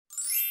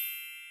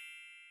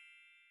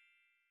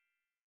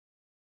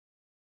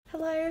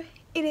Hello,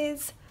 it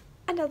is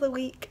another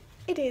week.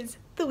 It is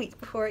the week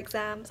before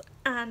exams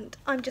and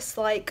I'm just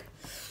like,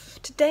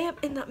 today I'm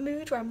in that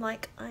mood where I'm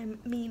like, I'm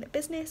mean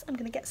business, I'm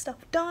gonna get stuff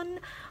done.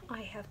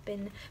 I have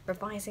been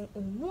revising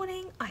all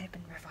morning, I have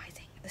been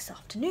revising this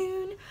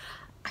afternoon.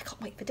 I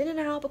can't wait for dinner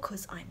now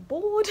because I'm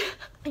bored.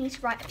 I need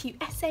to write a few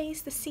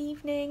essays this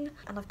evening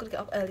and I've got to get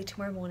up early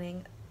tomorrow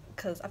morning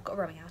because I've got a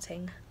rowing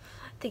outing.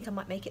 I think I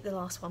might make it the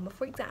last one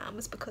before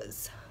exams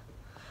because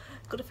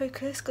I've got to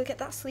focus, got to get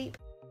that sleep.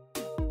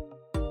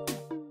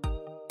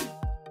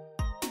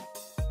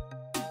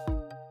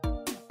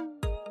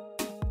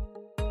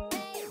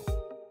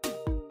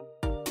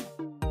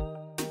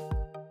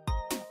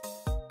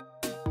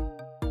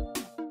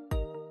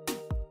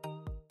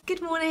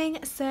 Good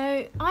morning.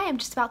 So I am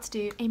just about to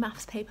do a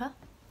maths paper.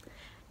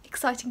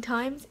 Exciting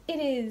times. It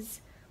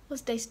is,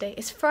 what's day today?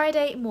 It's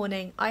Friday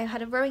morning. I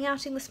had a rowing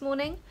outing this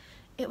morning.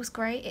 It was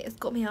great. It has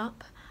got me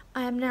up.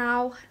 I am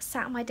now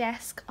sat at my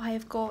desk. I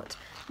have got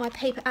my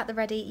paper at the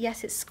ready.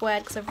 Yes, it's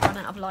squared because I've run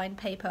out of lined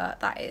paper.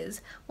 That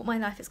is what my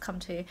life has come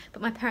to.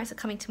 But my parents are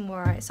coming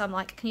tomorrow, so I'm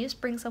like, can you just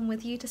bring some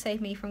with you to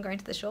save me from going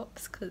to the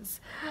shops? Because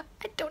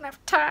I don't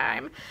have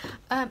time.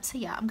 So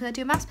yeah, I'm going to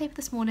do a maths paper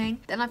this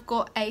morning. Then I've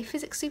got a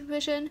physics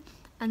supervision.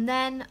 And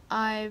then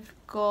I've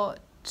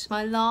got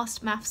my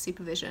last maths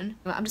supervision.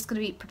 I'm just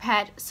going to be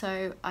prepared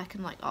so I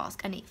can like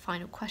ask any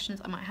final questions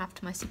I might have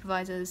to my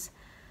supervisors.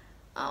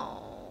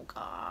 Oh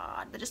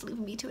god, they're just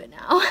leaving me to it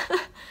now.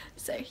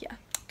 So yeah,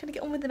 gonna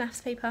get on with the maths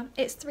paper.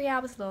 It's 3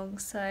 hours long,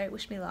 so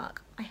wish me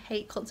luck. I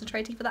hate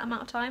concentrating for that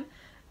amount of time,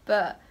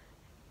 but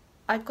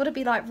I've got to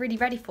be like really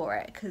ready for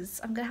it because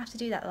I'm gonna have to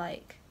do that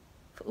like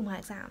for all my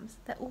exams.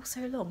 They're all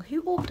so long.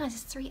 Who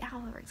organises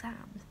 3-hour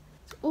exams?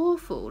 It's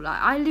awful. Like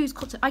I lose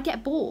I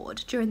get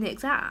bored during the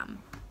exam.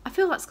 I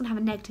feel that's gonna have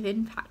a negative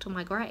impact on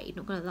my grade,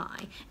 not gonna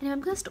lie. Anyway,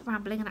 I'm gonna stop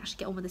rambling and actually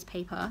get on with this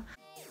paper.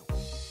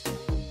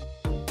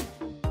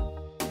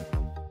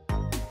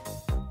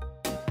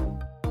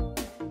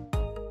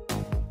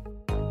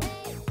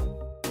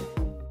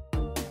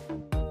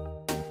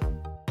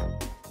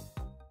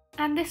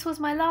 And this was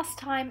my last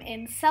time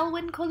in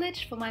Selwyn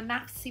College for my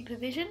maths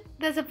supervision.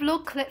 There's a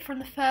vlog clip from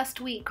the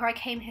first week where I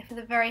came here for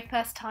the very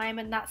first time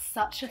and that's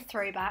such a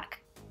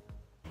throwback.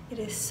 It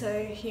is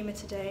so humid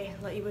today,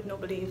 like you would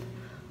not believe.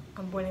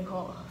 I'm boiling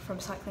hot from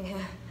cycling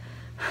here.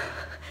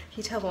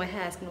 You tell by my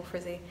hair it's getting all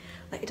frizzy.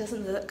 Like it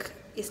doesn't look,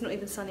 it's not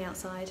even sunny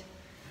outside.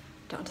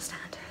 Don't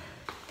understand.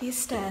 These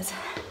stairs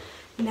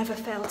never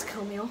fail to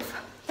kill me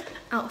off.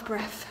 Out of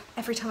breath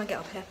every time I get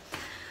up here.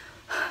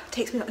 It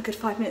takes me like a good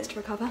 5 minutes to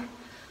recover.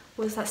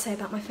 What does that say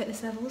about my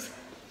fitness levels?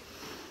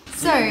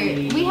 So,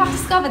 we have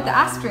discovered that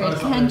Astrid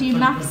can do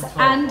maths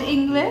and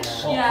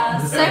English.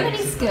 Yeah. So many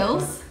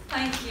skills.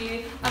 Thank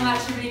you. I'm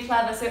actually really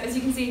clever. So as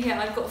you can see here,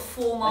 I've got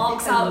 4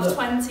 marks out of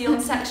 20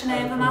 on section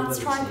A of a maths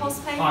tripos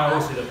paper.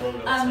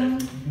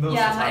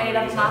 Yeah, my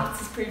A-level maths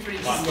has proved really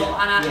useful,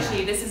 and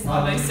actually this is the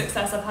most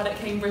success I've had at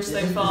Cambridge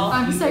so far.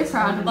 I'm so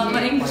proud of you.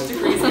 My English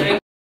degree is going.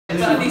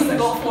 But at least I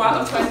got 4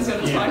 out of 20 on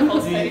a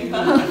tripos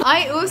paper.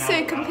 I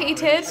also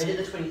competed.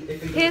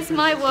 Here's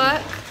my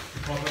work.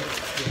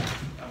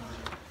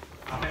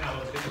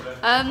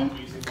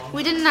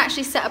 We didn't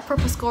actually set a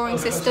proper scoring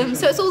system,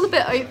 so it's all a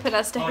bit open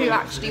as to who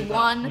actually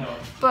won,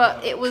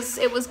 but it was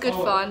good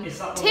fun.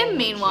 Tim,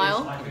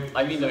 meanwhile,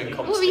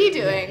 what were you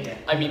doing?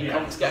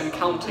 I'm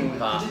counting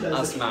that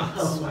as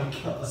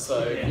maths.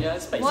 So yeah,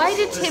 it's basically. Why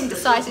did Tim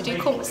decide to do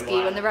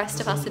Comski when the rest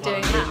of us are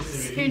doing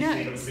maths? Who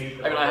knows?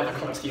 I have a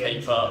Comski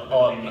paper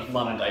on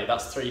Monday.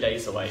 That's 3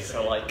 days away.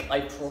 So like, I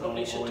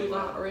probably should do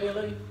that.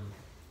 Really.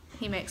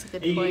 He makes a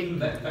good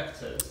point.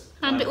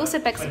 And it also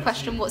begs the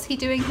question, what's he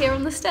doing here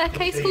on the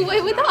staircase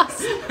hallway with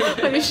us?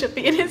 When he should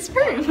be in his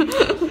room.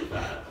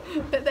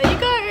 But there you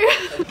go.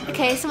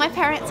 Okay, so my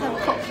parents have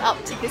popped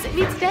up to visit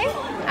me today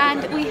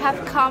and we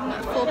have come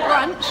for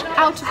brunch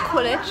out of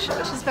college,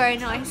 which is very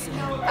nice.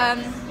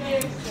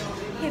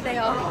 Here they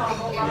are.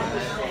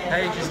 Are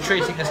you just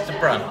treating us to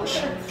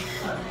brunch?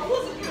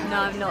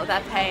 No, I'm not,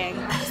 they're paying.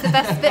 It's the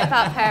best bit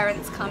about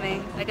parents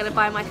coming. They're going to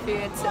buy my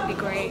food, so it'll be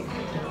great.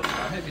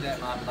 I hope you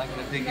don't mind, but I'm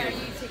going to dig in.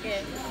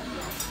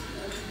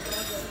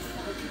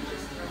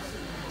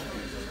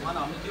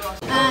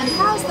 And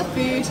how's the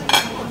food?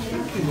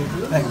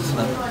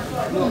 Excellent.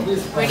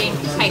 Really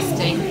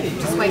tasty.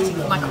 Just waiting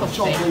for my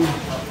coffee.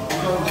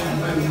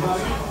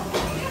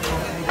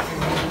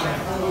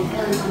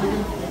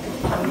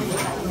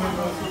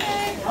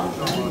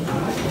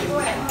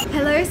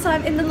 Hello, so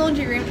I'm in the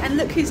laundry room and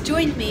look who's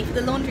joined me for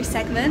the laundry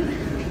segment.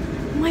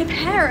 My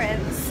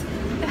parents.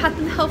 I've had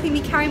them helping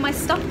me carry my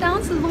stuff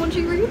down to the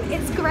laundry room.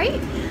 It's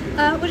great.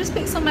 We'll just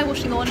put some of my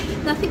washing on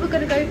and I think we're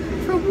going to go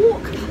for a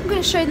walk. I'm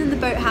going to show them the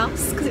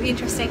boathouse because it'll be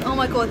interesting. Oh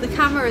my god, the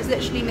camera is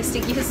literally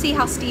misting. You can see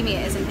how steamy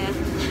it is in here.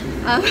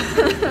 But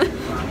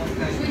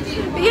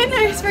yeah,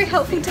 no, it's very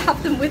helpful to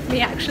have them with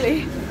me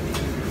actually.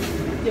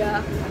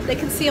 Yeah, they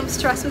can see I'm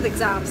stressed with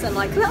exams. They're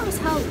like, let us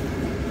help.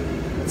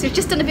 So we've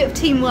just done a bit of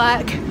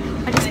teamwork.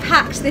 I just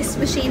packed this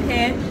machine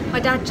here. My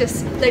dad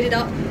just loaded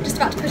up, just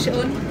about to push it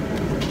on.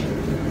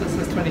 That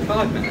says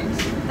 25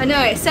 minutes. I know,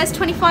 it says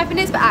 25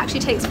 minutes, but actually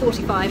takes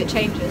 45, it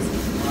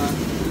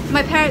changes.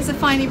 My parents are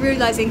finally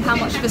realising how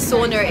much of a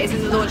sauna it is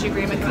in the laundry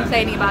room and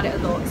complaining about it a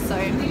lot, so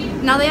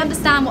now they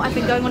understand what I've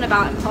been going on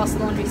about in past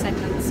laundry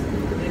segments.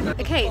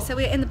 Okay, so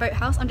we're in the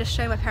boathouse. I'm just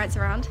showing my parents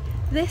around.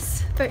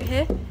 This boat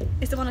here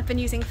is the one I've been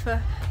using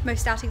for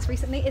most outings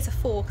recently. It's a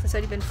 4 because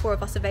there's only been 4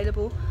 of us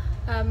available.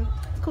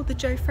 It's called the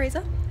Joe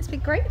Fraser. It's been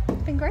great,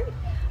 it's been great.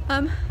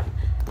 A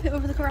bit more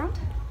of a look around.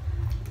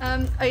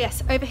 Oh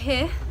yes, over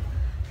here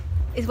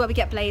is where we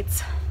get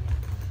blades.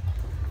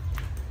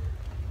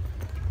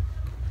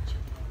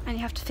 And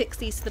you have to fix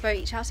these to the boat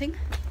each outing.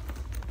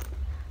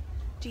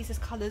 Jesus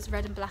colours,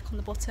 red and black on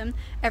the bottom.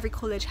 Every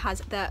college has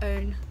their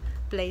own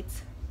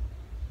blades.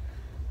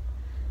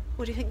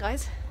 What do you think,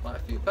 guys? Quite a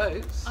few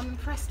boats. I'm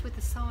impressed with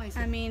the size.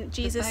 I mean,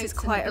 Jesus is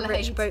quite a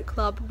rich boat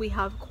club. We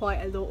have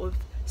quite a lot of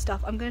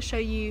stuff. I'm going to show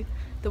you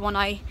the one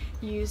I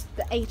used,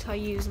 the 8 I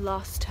used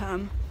last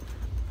term.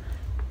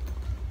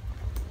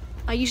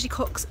 I usually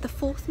cox the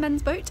 4th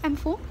men's boat,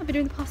 M4. I've been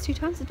doing the past 2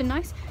 times, it's been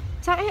nice.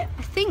 Is that it?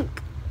 I think,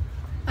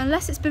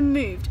 unless it's been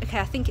moved. Okay,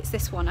 I think it's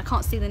this one. I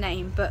can't see the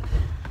name, but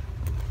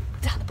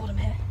down the bottom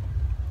here.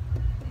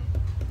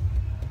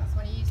 That's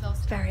what I used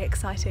last time. Very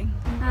exciting.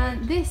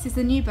 And this is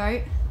the new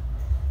boat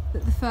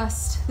that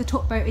the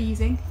top boat are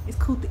using. It's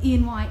called the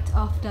Ian White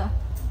after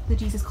the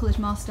Jesus College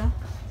Master.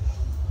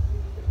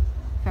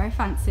 Very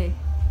fancy.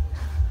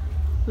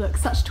 Look,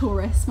 such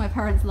tourists, my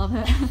parents love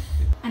it.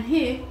 And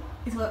here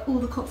is where all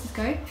the coxes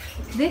go.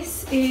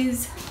 This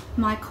is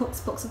my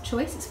cox box of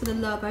choice. It's for the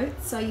lure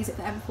boats, so I use it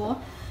for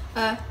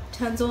M4.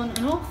 Turns on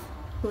and off.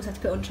 You also have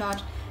to put it on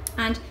charge.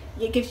 And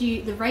it gives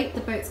you the rate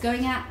the boat's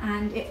going at,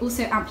 and it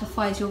also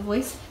amplifies your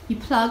voice. You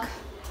plug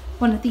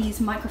one of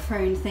these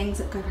microphone things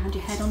that go around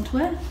your head onto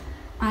it.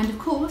 And of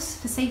course,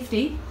 for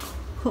safety,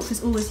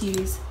 coxes always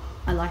use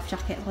a life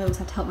jacket. I always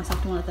have to help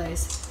myself to one of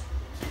those.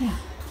 Yeah,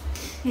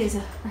 here's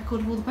a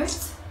record of all the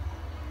boats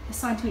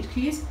assigned to each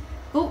cruise.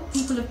 Oh,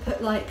 people have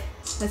put like,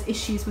 there's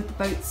issues with the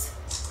boats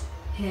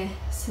here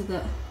so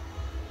that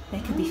they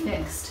can be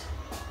fixed.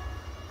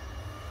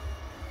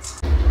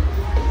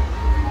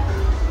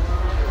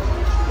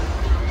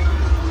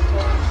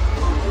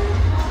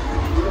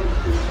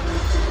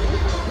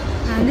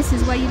 And this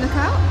is where you look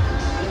out.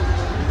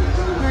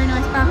 Very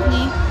nice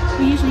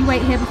balcony. We usually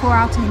wait here before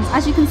outings.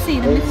 As you can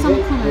see, the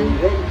Midsummer Common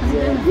has a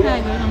bit of a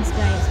fair going on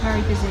today. It's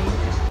very busy.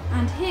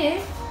 And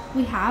here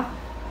we have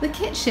the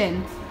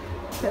kitchen.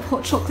 Bit of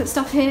hot chocolate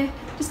stuff here.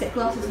 Just get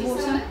glasses of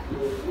water.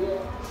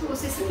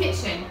 What's this, the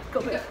kitchen?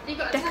 Got a bit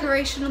of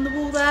decoration on the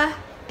wall there.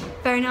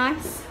 Very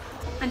nice.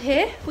 And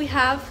here we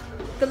have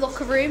the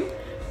locker room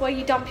where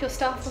you dump your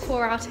stuff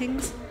before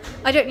outings.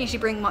 I don't usually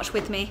bring much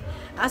with me.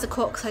 As a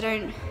cox, I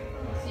don't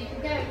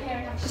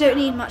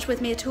need much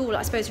with me at all.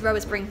 I suppose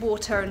rowers bring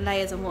water and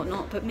layers and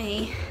whatnot, but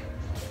me,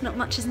 not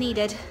much is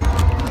needed.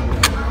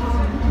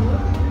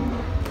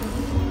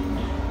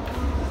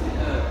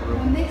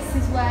 And this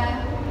is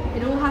where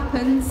it all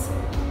happens,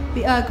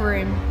 the erg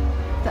room.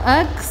 The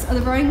ergs are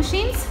the rowing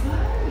machines.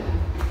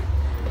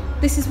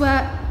 This is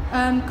where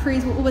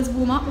crews will always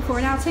warm up before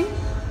an outing.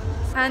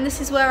 And this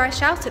is where I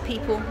shout at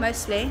people,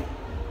 mostly.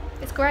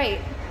 It's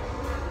great.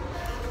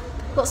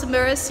 Lots of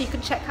mirrors so you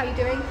can check how you're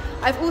doing.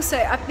 I've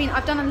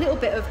done a little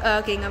bit of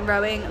erging and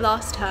rowing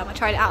last term. I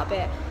tried it out a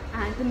bit,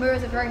 and the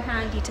mirrors are very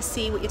handy to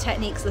see what your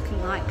technique's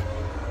looking like.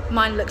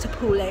 Mine looked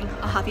appalling,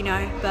 I'll have you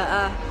know, but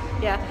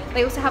yeah.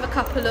 They also have a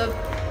couple of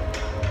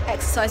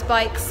exercise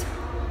bikes.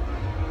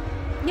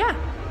 Yeah.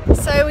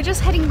 So we're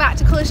just heading back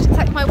to college to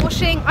collect my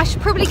washing. I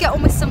should probably get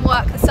on with some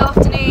work this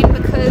afternoon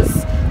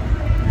because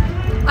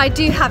I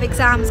do have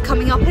exams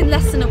coming up in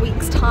less than a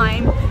week's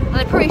time, and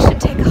I probably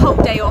should take a whole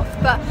day off,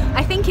 but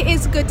I think it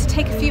is good to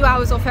take a few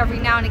hours off every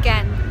now and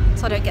again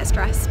so I don't get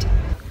stressed.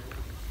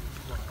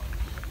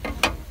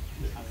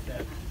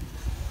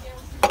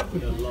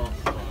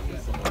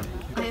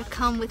 I have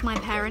come with my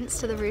parents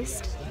to the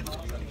roost.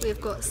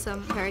 We've got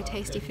some very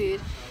tasty food.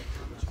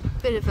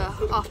 Bit of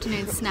an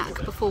afternoon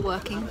snack before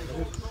working.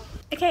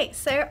 Okay,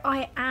 so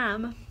I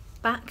am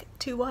back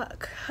to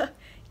work.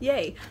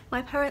 Yay!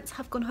 My parents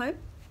have gone home,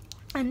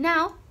 and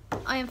now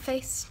I am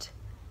faced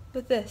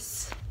with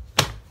this.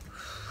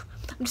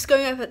 I'm just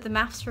going over the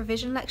maths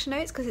revision lecture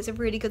notes because it's a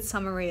really good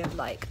summary of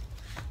like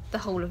the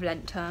whole of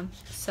Lent term.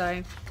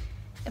 So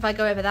if I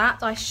go over that,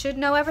 I should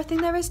know everything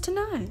there is to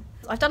know.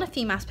 I've done a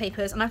few maths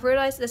papers and I've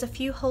realised there's a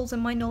few holes in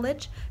my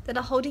knowledge that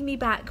are holding me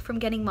back from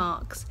getting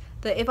marks,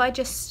 that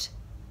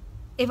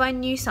if I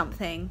knew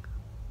something,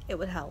 it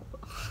would help.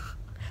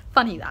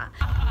 Funny that.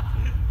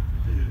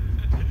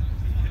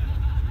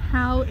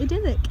 How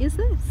idyllic is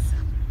this?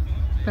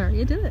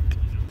 Very idyllic.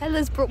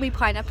 Ella's brought me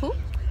pineapple.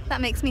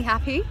 That makes me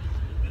happy.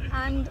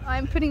 And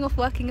I'm putting off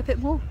working a bit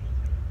more.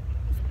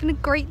 It's been a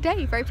great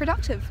day, very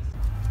productive.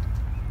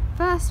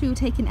 First we will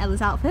take in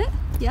Ella's outfit.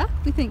 Yeah,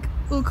 we think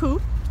all cool,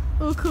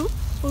 all cool,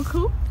 all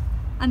cool.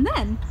 And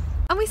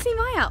we see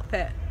my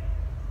outfit.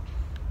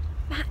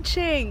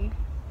 Matching.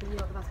 You know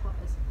what the best part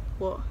is?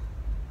 What?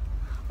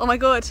 Oh my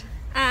god.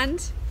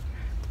 And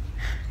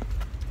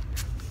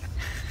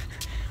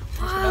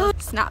wow.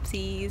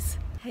 Snapsies.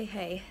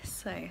 Hey,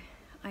 so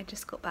I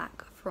just got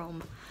back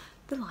from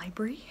the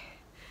library.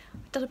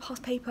 I've done a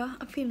past paper.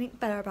 I'm feeling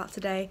better about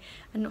today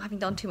and not having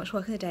done too much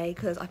work in the day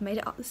because I've made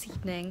it up this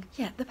evening.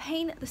 Yeah, the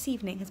pain this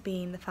evening has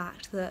been the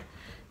fact that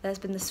there's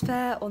been this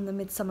fair on the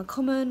Midsummer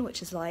Common,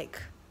 which is like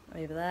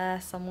over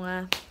there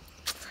somewhere,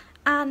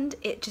 and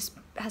it just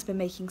has been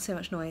making so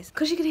much noise.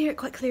 Because you can hear it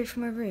quite clearly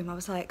from my room, I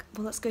was like,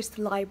 well, let's go to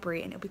the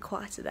library and it'll be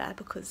quieter there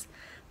because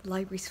the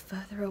library's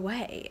further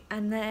away.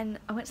 And then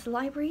I went to the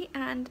library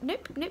and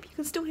nope, you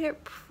can still hear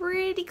it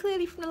pretty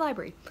clearly from the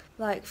library.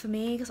 Like for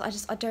me, because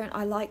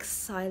I like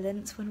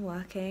silence when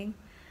working.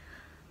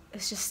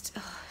 It's just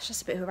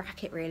a bit of a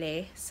racket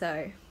really.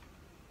 So,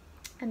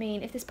 I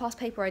mean, if this past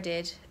paper I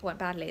did went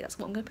badly, that's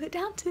what I'm gonna put it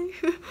down to.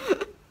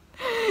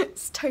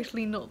 It's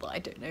totally not that I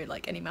don't know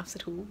like any maths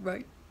at all,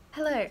 right?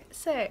 Hello,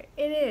 so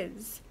it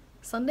is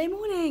Sunday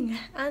morning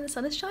and the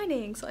sun is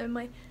shining, so I'm in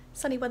my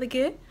sunny weather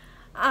gear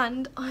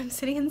and I'm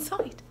sitting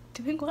inside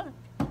doing work.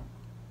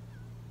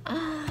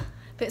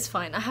 But it's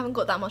fine, I haven't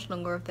got that much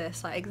longer of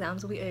this, like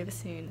exams will be over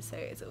soon, so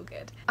it's all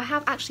good. I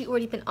have actually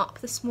already been up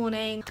this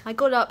morning. I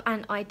got up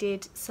and I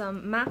did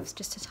some maths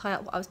just to tie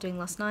up what I was doing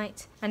last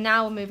night. And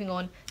now we're moving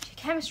on to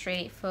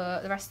chemistry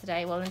for the rest of the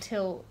day, well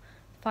until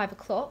 5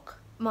 o'clock.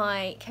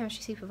 My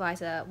chemistry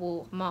supervisor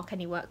will mark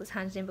any work that's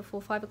handed in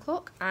before 5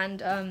 o'clock,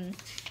 and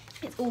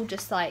it's all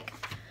just like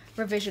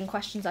revision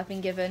questions I've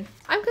been given.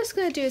 I'm just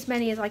going to do as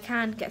many as I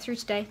can, get through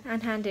today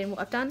and hand in what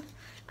I've done,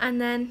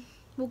 and then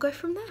we'll go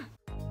from there.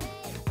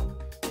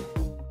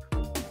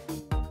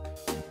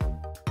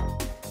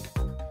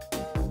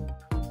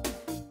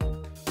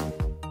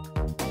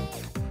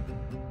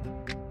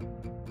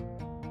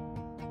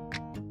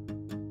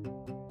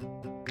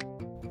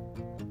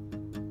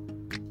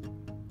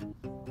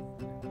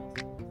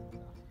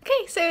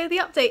 Okay, so the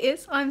update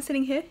is I'm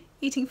sitting here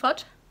eating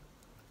fudge.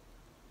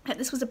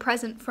 This was a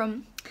present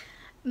from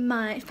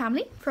my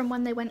family from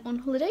when they went on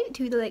holiday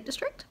to the Lake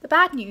District. The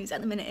bad news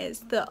at the minute is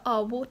that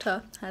our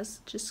water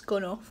has just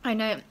gone off. I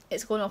know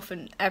it's gone off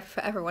for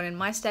everyone in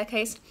my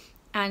staircase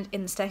and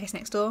in the staircase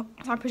next door.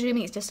 So I'm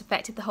presuming it's just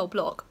affected the whole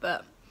block,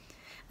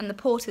 and the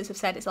porters have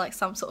said it's like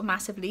some sort of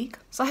massive leak.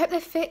 So I hope they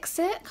fix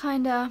it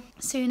kinda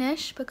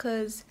soonish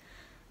because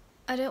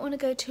I don't want to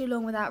go too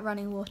long without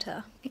running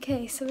water.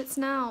 Okay, so it's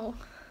now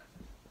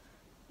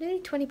nearly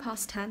 20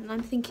 past 10 and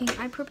I'm thinking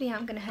I probably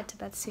am going to head to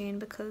bed soon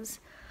because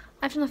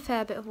I've done a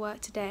fair bit of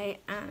work today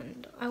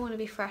and I want to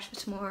be fresh for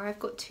tomorrow. I've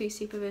got 2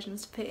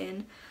 supervisions to put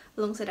in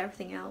alongside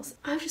everything else.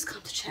 I've just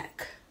come to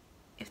check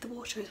if the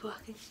water is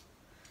working.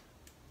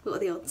 What are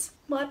the odds?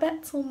 My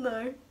bet's on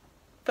no,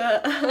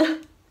 but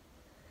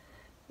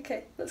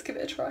okay, let's give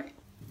it a try.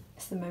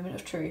 It's the moment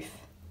of truth.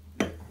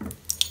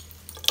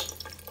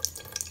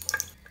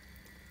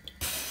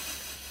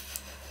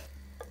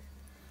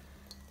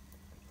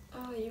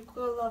 Oh, you've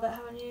got to love it,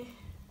 haven't you?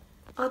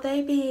 Are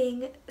they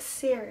being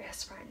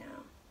serious right now?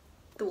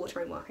 The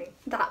water ain't working.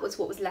 That was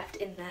what was left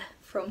in there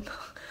from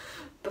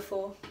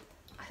before.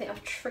 I think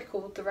I've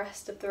trickled the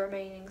rest of the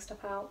remaining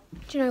stuff out.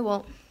 Do you know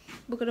what?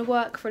 We're going to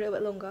work for a little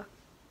bit longer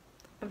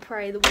and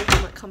pray the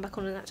water might come back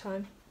on in that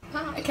time.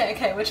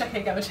 Okay, we're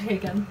checking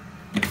again,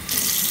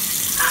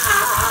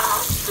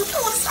 Ah!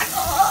 What's that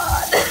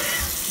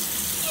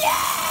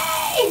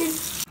on? Yay!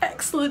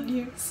 Excellent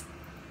news.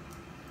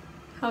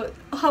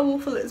 How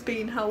awful it's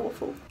been, how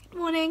awful. Good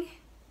morning.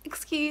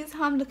 Excuse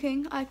how I'm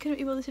looking. I couldn't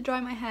be bothered to dry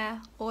my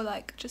hair or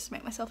like just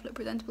make myself look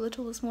presentable at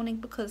all this morning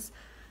because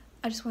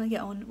I just want to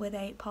get on with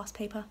a past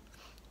paper,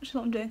 which is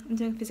what I'm doing. I'm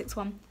doing Physics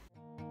 1.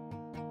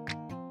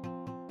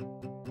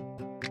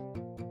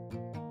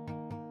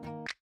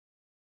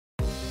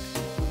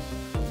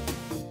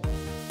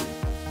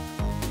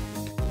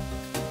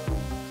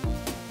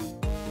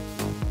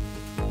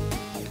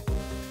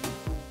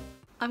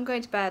 I'm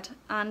going to bed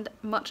and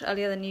much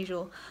earlier than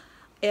usual.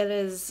 It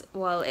is,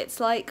 well, it's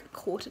like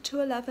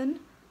 11:15,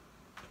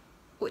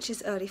 which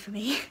is early for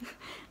me.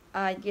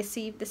 You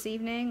see, this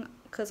evening,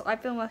 because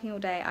I've been working all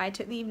day, I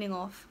took the evening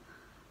off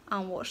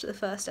and watched the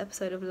first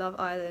episode of Love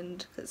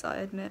Island because I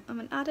admit I'm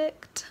an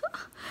addict.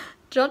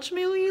 Judge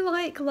me all you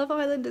like, Love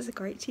Island is a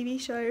great TV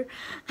show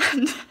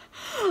and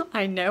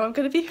I know I'm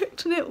going to be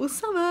hooked on it all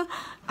summer.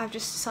 I've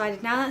just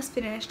decided now that's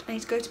finished, I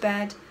need to go to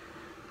bed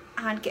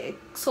and get a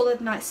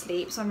solid night's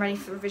sleep so I'm ready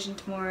for revision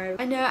tomorrow.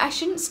 I know I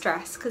shouldn't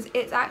stress because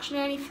it's actually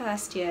only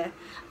first year.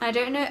 I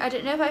don't know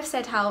if I've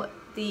said how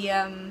the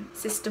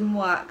system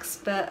works,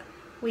 but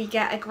we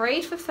get a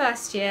grade for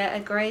first year, a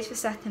grade for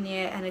second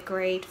year and a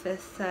grade for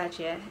third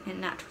year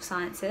in natural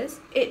sciences.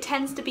 It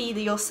tends to be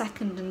your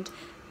second and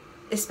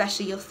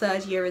especially your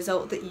third year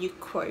result that you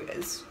quote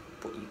as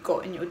what you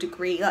got in your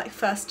degree. Like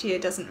first year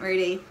doesn't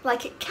really,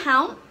 like it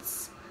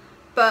counts,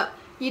 but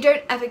you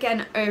don't ever get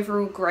an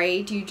overall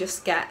grade, you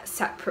just get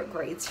separate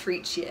grades for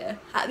each year.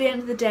 At the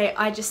end of the day,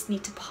 I just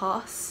need to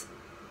pass.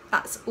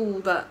 That's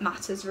all that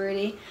matters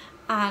really.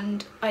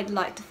 And I'd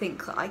like to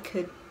think that I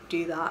could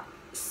do that.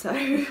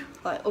 So,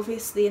 like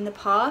obviously in the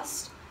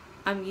past,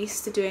 I'm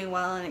used to doing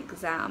well in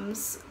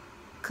exams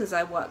because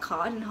I work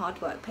hard and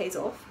hard work pays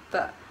off.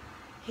 But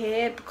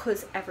here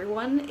because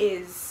everyone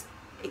is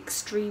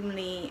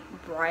extremely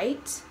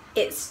bright.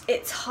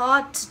 It's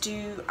hard to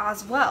do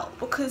as well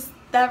because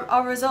there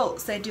are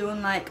results they do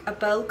on like a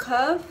bell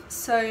curve,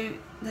 so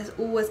there's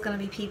always going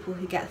to be people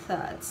who get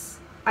thirds.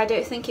 I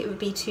don't think it would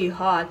be too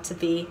hard to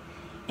be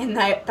in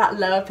that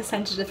lower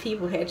percentage of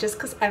people here just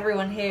because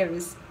everyone here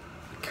is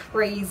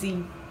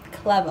crazy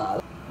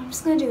clever. I'm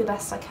just going to do the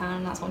best I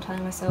can, that's what I'm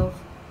telling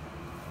myself.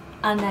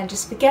 And then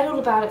just forget all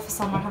about it for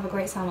summer and have a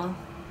great summer.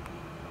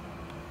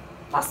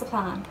 That's the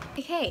plan.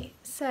 Okay,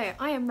 so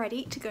I am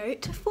ready to go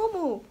to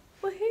formal.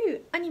 Woohoo!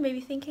 And you may be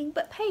thinking,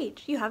 but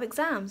Paige, you have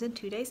exams in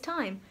 2 days'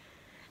 time.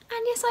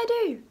 And yes, I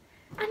do.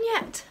 And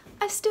yet,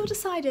 I've still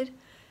decided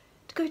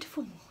to go to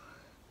formal.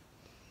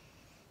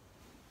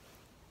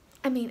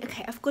 I mean,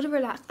 okay, I've got to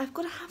relax. I've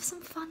got to have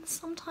some fun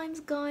sometimes,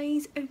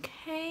 guys,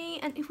 okay?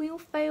 And if we all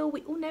fail,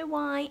 we all know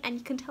why, and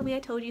you can tell me I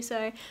told you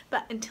so.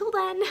 But until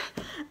then,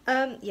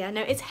 yeah,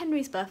 no, it's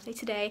Henry's birthday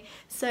today,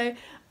 so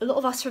a lot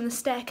of us from the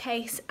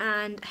staircase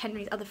and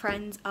Henry's other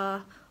friends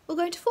are all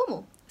going to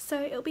formal. So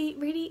it'll be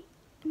really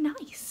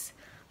nice.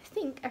 I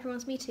think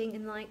everyone's meeting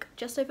in like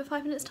just over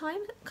 5 minutes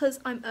time, because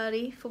I'm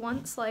early for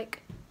once.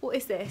 Like, what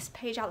is this?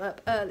 Paige out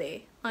up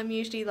early. I'm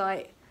usually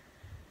like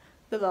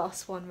the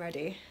last one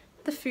ready.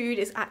 The food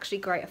is actually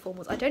great at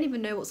formals. I don't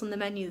even know what's on the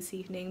menu this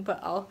evening,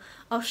 but I'll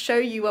show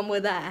you when we're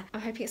there.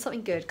 I'm hoping it's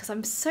something good because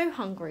I'm so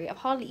hungry. I've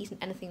hardly eaten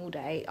anything all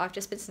day. I've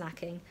just been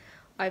snacking.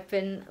 I've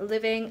been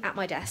living at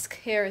my desk.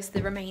 Here is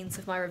the remains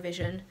of my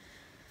revision.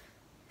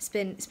 It's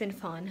been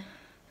fun.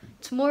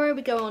 Tomorrow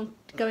we go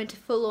into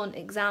full-on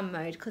exam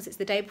mode because it's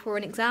the day before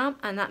an exam,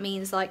 and that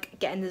means like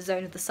get in the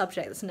zone of the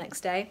subject that's the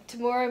next day.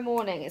 Tomorrow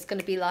morning it's going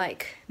to be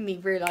like me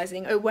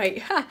realising, oh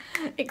wait,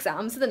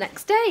 exams are the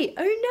next day,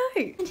 oh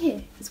no! And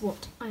here is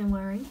what I am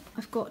wearing.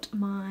 I've got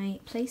my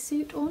play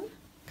suit on.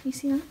 Can you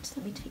see that?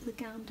 Let me take the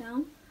gown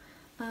down.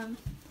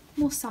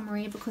 More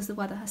summery because the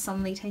weather has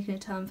suddenly taken a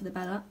turn for the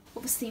better.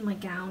 Obviously my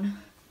gown,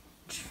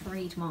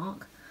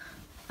 trademark.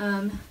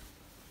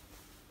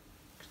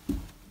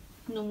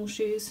 Normal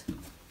shoes,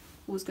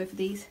 always go for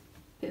these,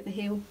 bit of a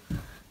heel,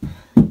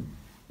 and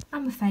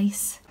my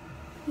face.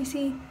 You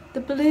see the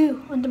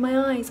blue under my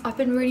eyes. I've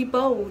been really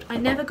bold. I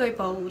never go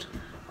bold.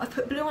 I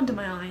put blue under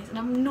my eyes and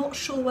I'm not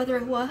sure whether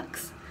it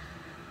works.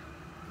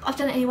 I've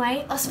done it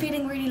anyway. I was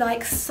feeling really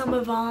like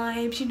summer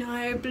vibes, you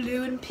know,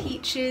 blue and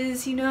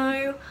peaches, you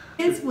know.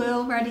 Is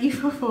Will ready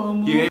for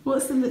formal?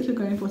 What's the look you're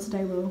going for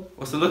today, Will?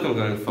 What's the look I'm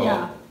going for?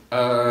 Yeah.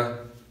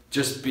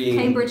 Just being...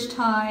 Cambridge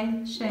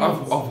tie, shades.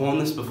 I've worn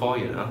this before,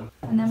 you know.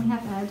 And then we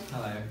have Ed.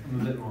 Hello,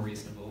 I'm a bit more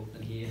reasonable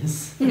than he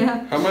is.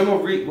 Yeah. How am I more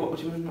what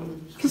do you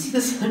mean? Because he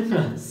has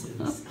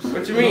sunglasses.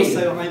 What do you mean?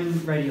 Also,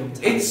 I'm ready on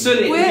time. It's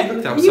sunny, you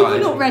looked outside. You were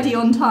not ready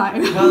on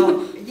time.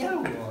 Well, yeah, I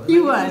was.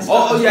 You weren't.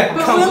 Oh yeah,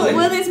 but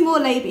Will is more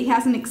late, but he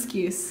has an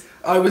excuse.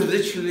 I was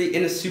literally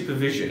in a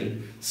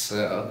supervision,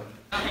 so...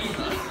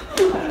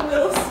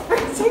 Will's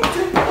sprinting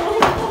to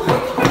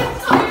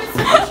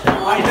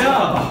I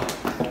know!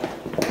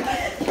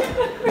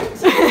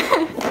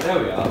 There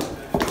we are.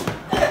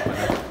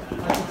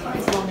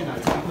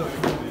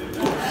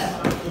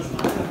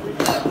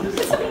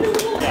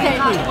 Okay,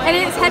 and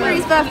it's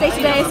Henry's birthday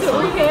today, so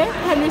we're here.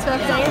 Henry's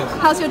birthday.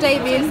 How's your day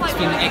been? It's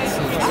been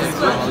excellent so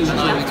far, and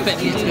I'm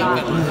expecting it to get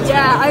better.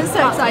 Yeah, I'm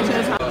so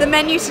excited. The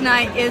menu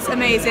tonight is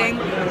amazing.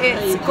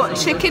 It's got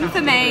chicken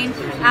for main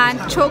and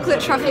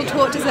chocolate truffle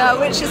torte dessert,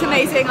 which is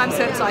amazing. I'm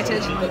so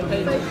excited.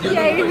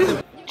 Yay!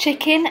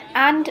 Chicken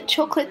and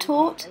chocolate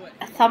torte.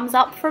 A thumbs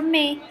up from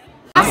me.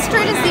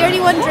 Astrid is the only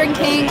one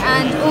drinking,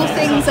 and all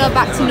things are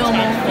back to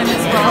normal in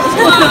this world.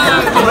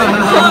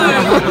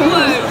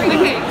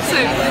 Okay, so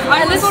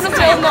I just want to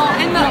say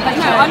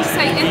I'm just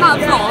saying in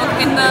that vlog,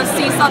 in the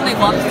See Sunday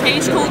one,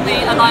 Paige called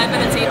me a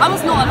liability. I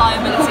was not a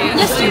liability.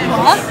 Yes, you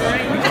were.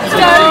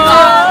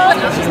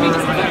 That's just me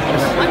just like,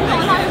 I'm not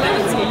a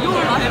liability, you're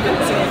a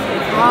liability.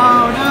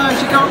 Oh no,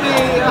 she got me!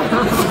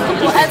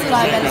 What as a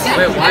liability?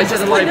 Wait, why is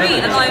it a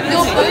liability?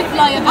 You're both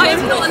liabilities. I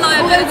am not a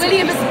liability.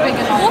 William is a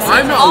bigger liability.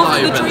 I'm not a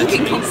liability.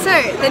 So,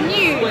 the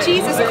new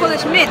Jesus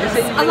College mints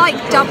are like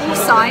double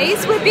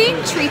size. We're being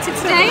treated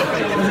today.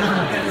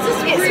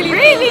 It's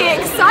really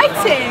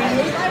exciting.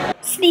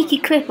 Sneaky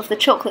clip of the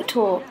chocolate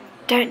tour.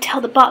 Don't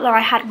tell the butler I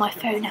had my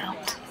phone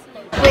out.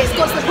 It's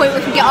got to the point where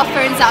we can get our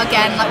phones out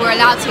again, like we're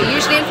allowed to.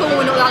 Usually in formal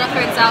we're not allowed our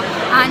phones out,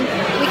 and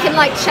we can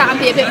like chat and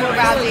be a bit more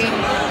rowdy.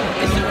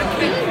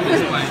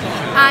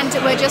 And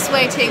we're just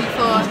waiting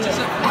for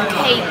a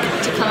cake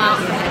to come out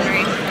for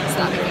Henry,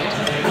 so that'll be good.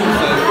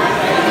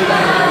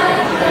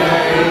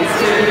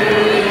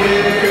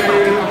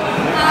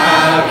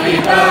 Happy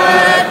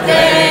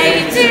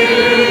birthday to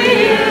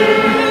you.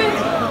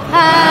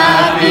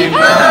 Happy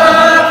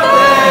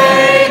birthday,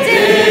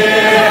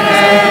 dear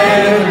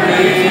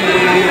Henry.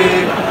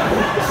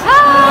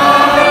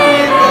 Happy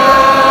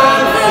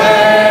birthday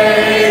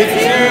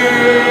to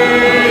you.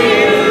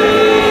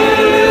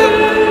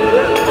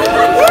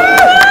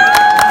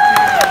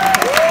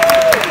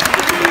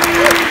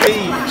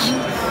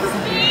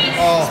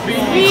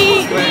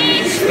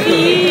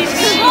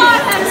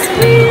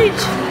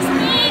 Speech!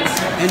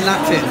 and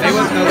that's it. They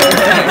won't know what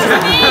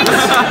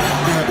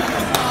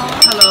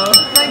Hello.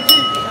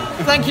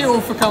 Thank you all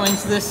for coming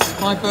to this,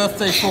 my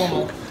birthday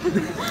formal.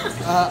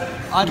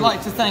 I'd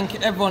like to thank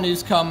everyone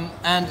who's come,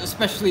 and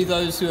especially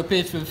those who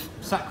appear to have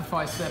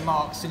sacrificed their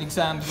marks in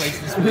exams later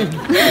this week.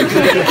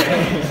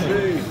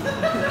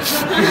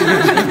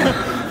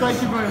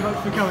 Thank you very much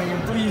for coming,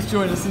 and please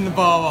join us in the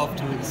bar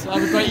afterwards.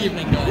 Have a great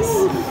evening, guys.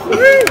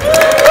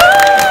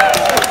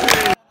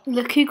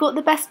 Look who got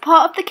the best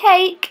part of the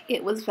cake.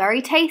 It was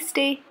very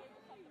tasty.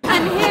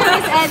 And here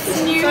is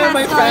Ed's new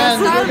hairstyle.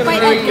 So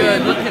very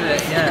good. Look at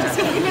it, yeah.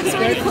 It looks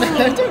really cool.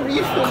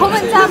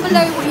 Comment down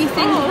below what you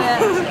think of it.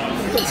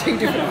 Got two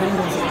different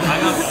angles.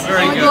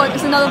 Oh my god,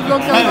 there's another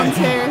vlog going on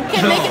too.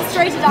 Okay, make it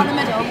straighter down the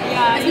middle.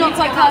 Yeah, it's not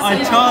quite that.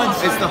 I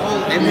charge. It's the whole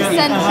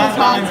central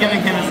part. I'm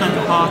giving him a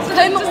centre part.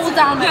 Comb it all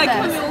down like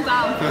Yeah, this. put it all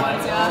down for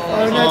once, yeah.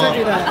 Oh no, don't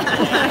do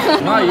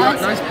that. Wow, you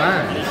got nice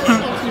band.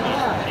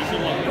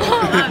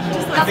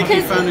 That's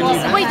because,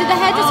 wait, did the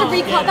hairdresser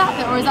recut that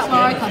bit, or is that where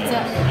I cut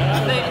it?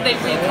 They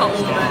recut all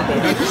of it.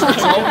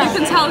 You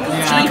can tell because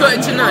it's We got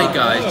it tonight,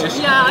 guys.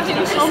 Just yeah, I think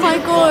we should. Oh my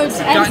god, Ed's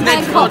hair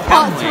next cut vlog,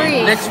 part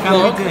 3. next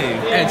vlog,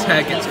 Ed's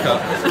hair gets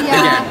cut.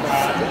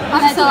 Yeah,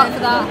 I'm excited for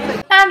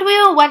that. And we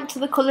all went to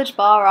the college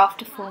bar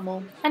after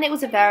formal, and it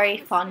was a very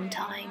fun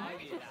time.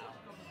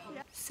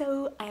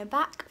 So I am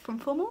back from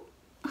formal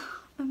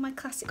in my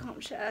classic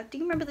armchair. Do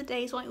you remember the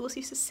days when I always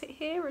used to sit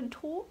here and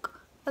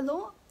talk a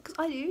lot? Because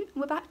I do,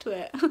 and we're back to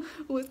it.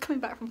 We're coming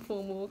back from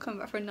formal, coming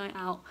back for a night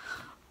out.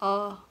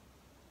 Oh,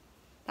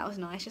 that was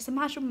nice. Just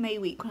imagine May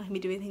week when I can be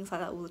doing things like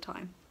that all the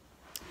time.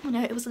 I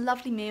know, it was a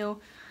lovely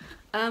meal.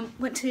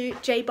 Went to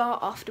J Bar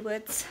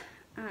afterwards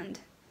and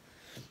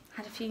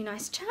had a few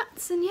nice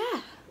chats, and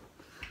yeah.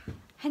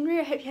 Henry,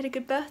 I hope you had a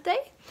good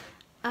birthday.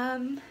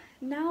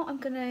 Now I'm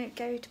gonna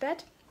go to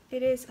bed.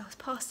 It's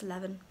past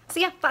 11. So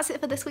yeah, that's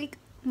it for this week.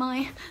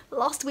 My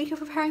last week of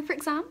preparing for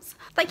exams.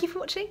 Thank you for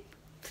watching.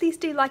 Please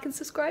do like and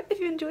subscribe if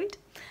you enjoyed.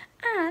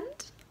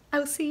 And I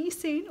will see you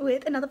soon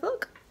with another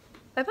vlog.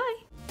 Bye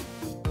bye.